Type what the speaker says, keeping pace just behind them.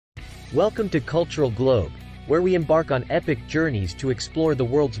Welcome to Cultural Globe, where we embark on epic journeys to explore the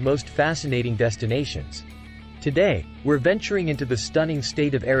world's most fascinating destinations. Today, we're venturing into the stunning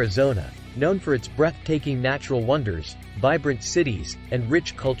state of Arizona, known for its breathtaking natural wonders, vibrant cities, and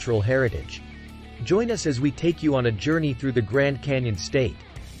rich cultural heritage. Join us as we take you on a journey through the Grand Canyon state.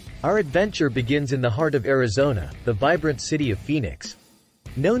 Our adventure begins in the heart of Arizona, the vibrant city of Phoenix.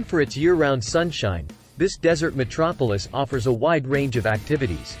 Known for its year-round sunshine, this desert metropolis offers a wide range of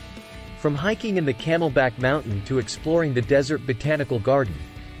activities. From hiking in the Camelback Mountain to exploring the Desert Botanical Garden,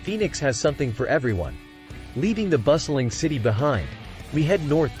 Phoenix has something for everyone. Leaving the bustling city behind, we head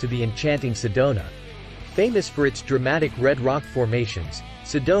north to the enchanting Sedona. Famous for its dramatic red rock formations,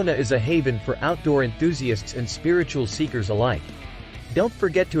 Sedona is a haven for outdoor enthusiasts and spiritual seekers alike. Don't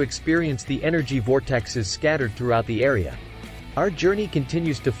forget to experience the energy vortexes scattered throughout the area. Our journey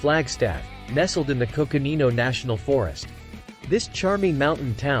continues to Flagstaff, nestled in the Coconino National Forest. This charming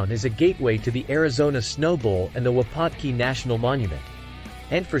mountain town is a gateway to the Arizona Snow Bowl and the Wapatki National Monument.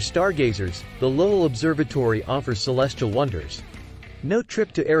 And for stargazers, the Lowell Observatory offers celestial wonders. No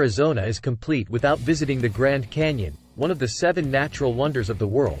trip to Arizona is complete without visiting the Grand Canyon, one of the 7 natural wonders of the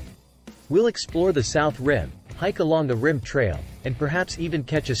world. We'll explore the South Rim, hike along the Rim Trail, and perhaps even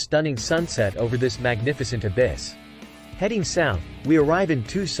catch a stunning sunset over this magnificent abyss. Heading south, we arrive in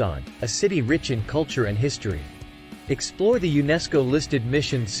Tucson, a city rich in culture and history. Explore the UNESCO-listed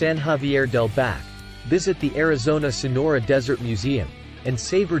Mission San Javier del Bac, visit the Arizona Sonora Desert Museum, and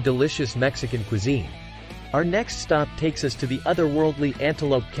savor delicious Mexican cuisine. Our next stop takes us to the otherworldly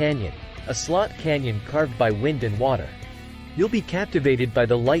Antelope Canyon, a slot canyon carved by wind and water. You'll be captivated by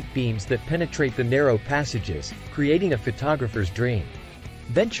the light beams that penetrate the narrow passages, creating a photographer's dream.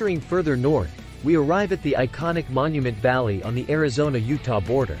 Venturing further north, we arrive at the iconic Monument Valley on the Arizona-Utah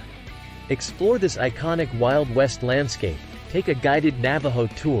border. Explore this iconic Wild West landscape, take a guided Navajo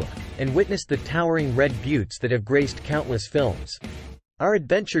tour, and witness the towering red buttes that have graced countless films. Our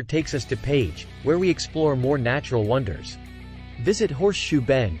adventure takes us to Page, where we explore more natural wonders. Visit Horseshoe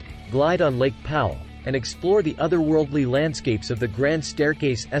Bend, glide on Lake Powell, and explore the otherworldly landscapes of the Grand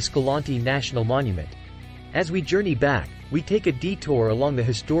Staircase Escalante National Monument. As we journey back, we take a detour along the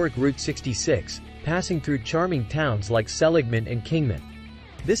historic Route 66, passing through charming towns like Seligman and Kingman.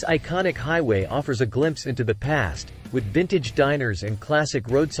 This iconic highway offers a glimpse into the past, with vintage diners and classic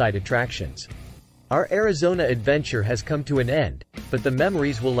roadside attractions. Our Arizona adventure has come to an end, but the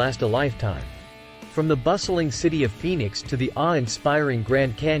memories will last a lifetime. From the bustling city of Phoenix to the awe-inspiring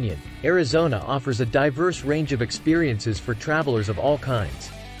Grand Canyon, Arizona offers a diverse range of experiences for travelers of all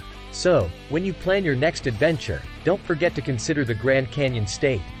kinds. So, when you plan your next adventure, don't forget to consider the Grand Canyon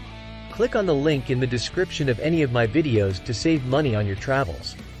State. Click on the link in the description of any of my videos to save money on your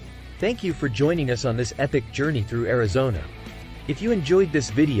travels. Thank you for joining us on this epic journey through Arizona. If you enjoyed this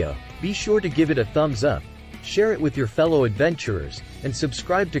video, be sure to give it a thumbs up, share it with your fellow adventurers, and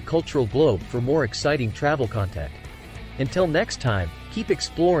subscribe to Cultural Globe for more exciting travel content. Until next time, keep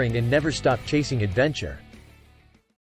exploring and never stop chasing adventure.